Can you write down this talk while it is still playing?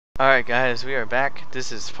Alright guys, we are back.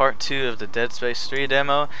 This is part 2 of the Dead Space 3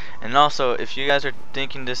 demo. And also, if you guys are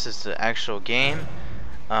thinking this is the actual game,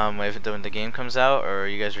 when the game comes out, or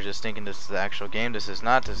you guys are just thinking this is the actual game, this is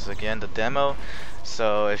not. This is again the demo.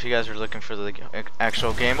 So if you guys are looking for the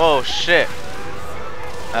actual game, oh shit!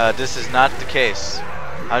 This is not the case.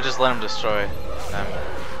 I'll just let him destroy them.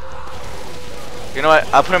 You know what?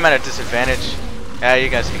 I'll put him at a disadvantage. Yeah, you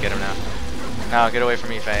guys can get him now. Now get away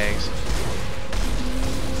from me, fags.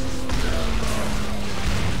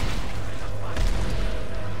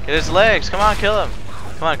 Get his legs! Come on, kill him!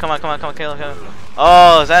 Come on, kill him.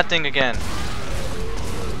 Oh, it's that thing again.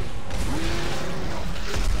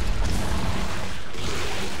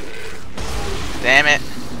 Damn it!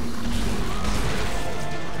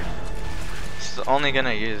 It's the only gun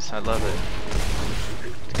I use. I love it.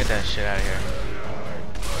 Let's get that shit out of here.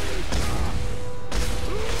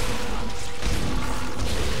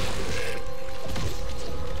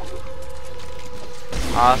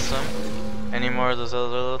 Awesome. Any more of those other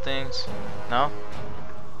little things? No?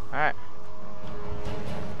 Alright.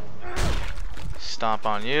 Stomp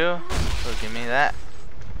on you. Oh, give me that.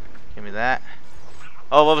 Give me that.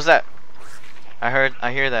 Oh, what was that? I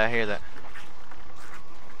hear that.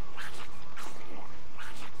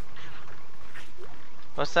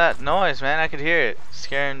 What's that noise, man? I could hear it. It's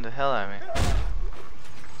scaring the hell out of me.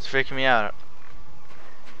 It's freaking me out.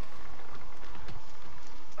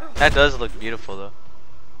 That does look beautiful though.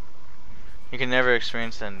 You can never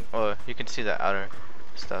experience that. Oh, you can see the outer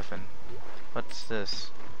stuff. And what's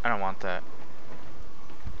this? I don't want that.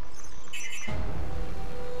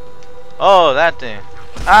 Oh, that thing.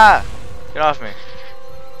 Ah! Get off me.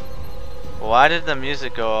 Why did the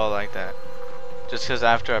music go all like that? Just because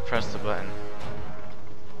after I pressed the button.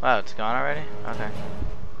 Wow, it's gone already? Okay.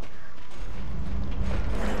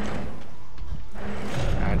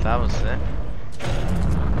 Alright, that was it.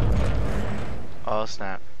 Oh,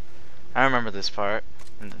 snap. I remember this part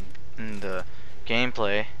in the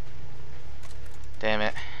gameplay. Damn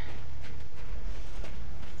it.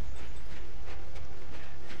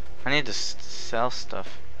 I need to sell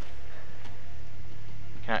stuff.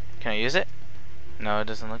 Can I use it? No, it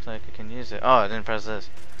doesn't look like I can use it. Oh, I didn't press this.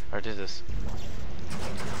 Or do this.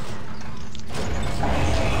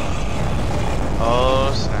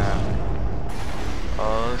 Oh snap.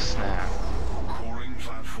 Oh snap. Coring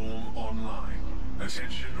platform online.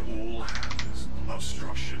 Attention all hands.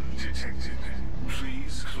 Obstruction detected.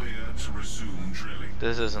 Please clear to resume drilling.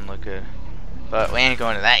 This doesn't look good. But we ain't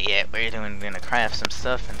going to that yet. We're gonna craft some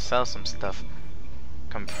stuff and sell some stuff.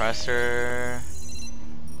 Compressor.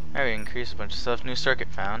 There, we increase a bunch of stuff. New circuit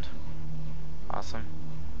found. Awesome.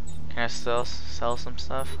 Can I sell some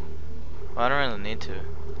stuff? Well, I don't really need to.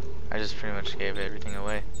 I just pretty much gave everything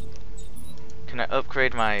away. Can I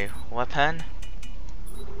upgrade my weapon?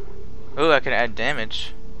 Ooh, I can add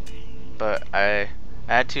damage. But I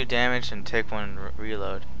add 2 damage and take 1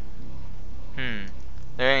 reload.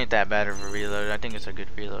 There ain't that bad of a reload. I think it's a good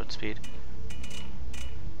reload speed.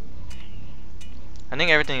 I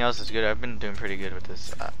think everything else is good. I've been doing pretty good with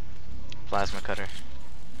this plasma cutter.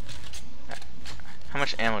 How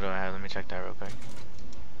much ammo do I have? Let me check that real quick.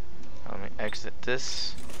 Let me exit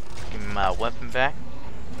this. Give me my weapon back.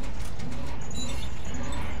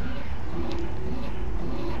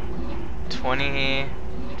 $20,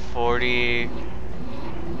 $40,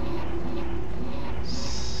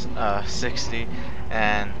 60,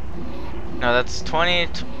 and no, that's 20,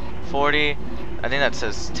 40. I think that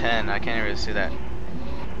says 10. I can't really see that.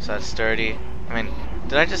 So that's 30. I mean,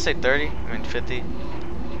 did I just say 30? I mean 50.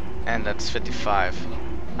 And that's 55.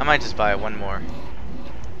 I might just buy one more.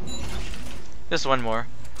 Just one more.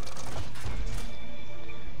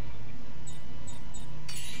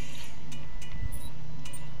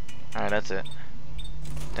 Alright, that's it.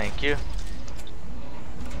 Thank you.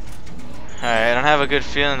 Alright, I don't have a good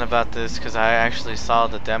feeling about this because I actually saw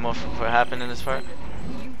the demo for what happened in this part.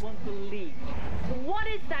 You won't believe. What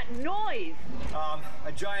is that noise?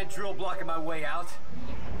 A giant drill blocking my way out.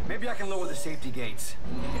 Maybe I can lower the safety gates.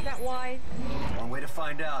 Is that wise? One way to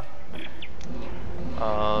find out.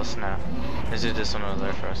 Oh snap. Let's do this one over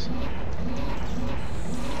there first.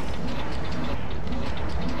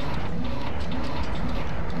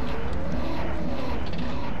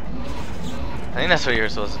 I think that's what you're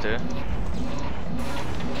supposed to do.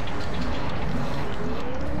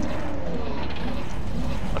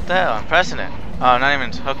 What the hell? I'm pressing it. Oh, I'm not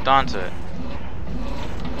even hooked onto it.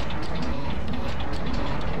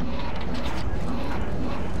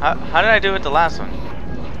 How did I do with the last one?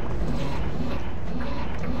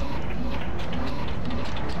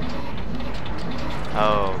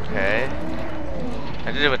 Okay.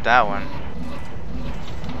 I did it with that one.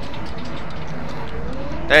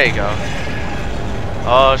 There you go.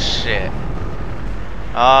 Oh shit.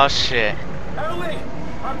 Oh shit. Ellie!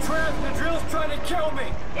 I'm trapped. The drill's trying to kill me.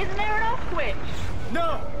 Isn't there an off switch?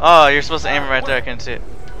 No. Oh, you're supposed to aim it right there. I can see it.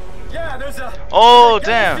 Yeah, there's a. Oh, there's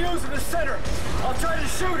a damn. fuse in the center. I'll try to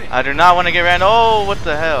shoot it. I do not want to get ran. Oh, what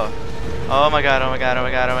the hell? Oh my god, oh my god, oh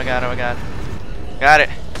my god, oh my god, oh my god. Got it.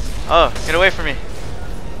 Oh, get away from me.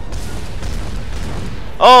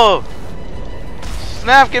 Oh!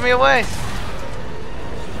 Snap, get me away.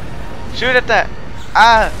 Shoot at that.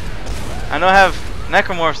 Ah! I know I have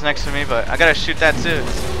necromorphs next to me, but I gotta shoot that too.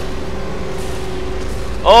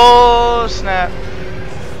 Oh, snap.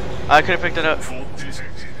 I could have picked it up. Fault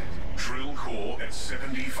detected. Drill core at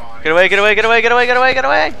 75. Get away, get away, get away, get away, get away, get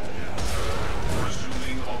away!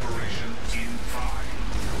 Resuming operation in 5,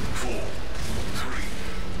 4, 3,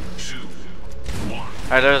 2, 1.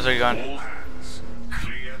 Alright, those are gone. All hands,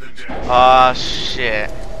 clear the deck. Oh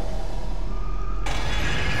shit.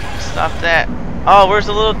 Stop that. Oh, where's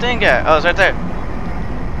the little thing at? Oh, it's right there.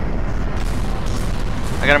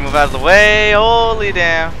 I gotta move out of the way. Holy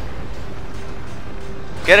damn.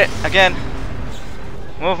 Get it again.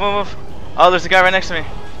 Move, move, move. Oh, there's a guy right next to me.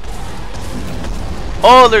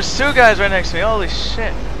 Oh, there's two guys right next to me. Holy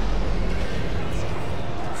shit.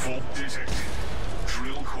 Fault detected.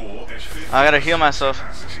 Drill core at 50 I gotta heal myself.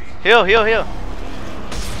 capacity. Heal, heal, heal.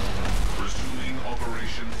 Resuming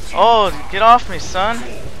operation in Oh, get off me, son. 4,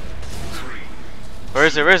 3, Where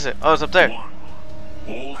is it? Where is it? Oh, it's up there. 1.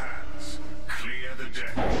 All hands, clear the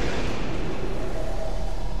deck.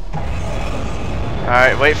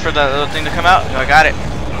 Alright, wait for the little thing to come out. I got it.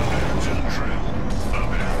 Abandon drill.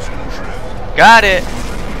 Abandon drill. Got it.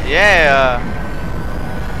 Yeah.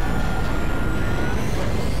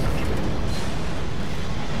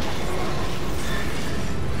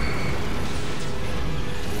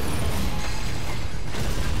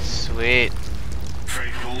 Sweet.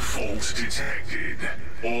 Fatal fault detected.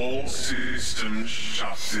 All systems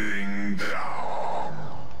shutting down.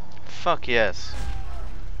 Fuck yes.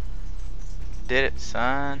 Did it,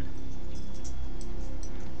 son.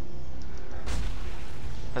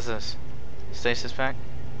 What's this? Stasis pack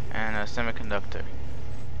and a semiconductor.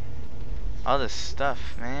 All this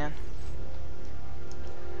stuff, man.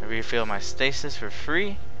 I refill my stasis for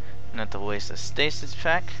free. Not to waste a stasis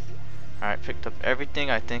pack. Alright, picked up everything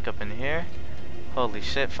I think up in here. Holy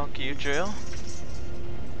shit, fuck you, drill.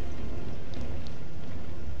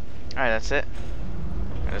 Alright, that's it.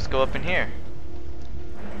 Let's go up in here.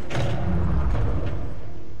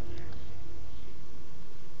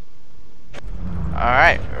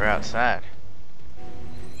 Alright, we're outside.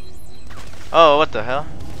 Oh, what the hell?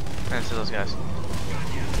 I didn't see those guys.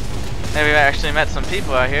 Hey, we actually met some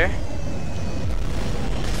people out here.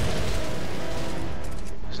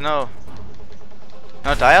 There's no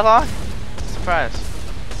dialogue? Surprise.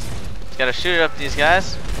 Just gotta shoot up these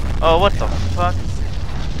guys. Oh, what the fuck?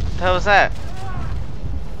 What the hell was that?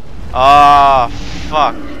 Oh,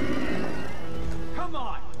 fuck. Come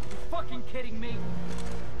on. You fucking kidding me?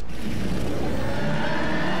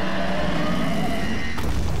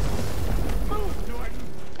 Move, Norton.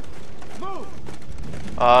 Move.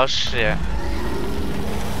 Oh, shit.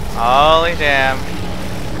 Holy damn.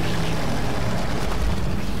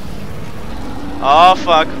 Oh,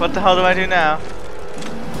 fuck. What the hell do I do now?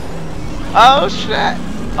 Oh, shit.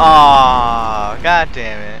 Oh, god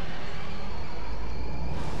damn it.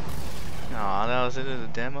 Aw, that was it as a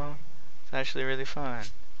demo? It's actually really fun.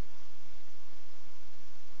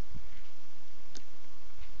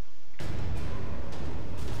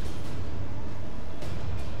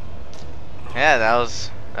 Yeah, that was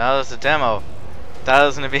the demo. Thought it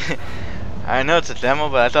was gonna be I know it's a demo,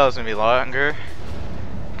 but I thought it was gonna be longer.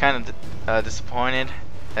 Kind of disappointed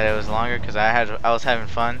that it was longer because I was having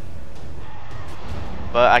fun.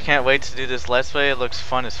 But I can't wait to do this Let's Play. It looks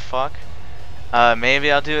fun as fuck.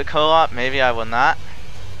 Maybe I'll do it co-op. Maybe I will not.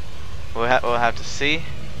 We'll have to see.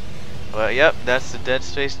 But yep, that's the Dead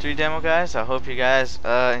Space 3 demo, guys. I hope you guys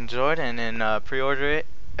enjoyed, and then pre-order it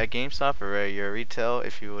at GameStop or your retail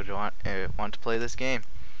if you would want to play this game.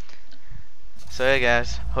 So yeah,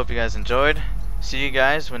 guys. Hope you guys enjoyed. See you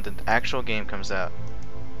guys when the actual game comes out.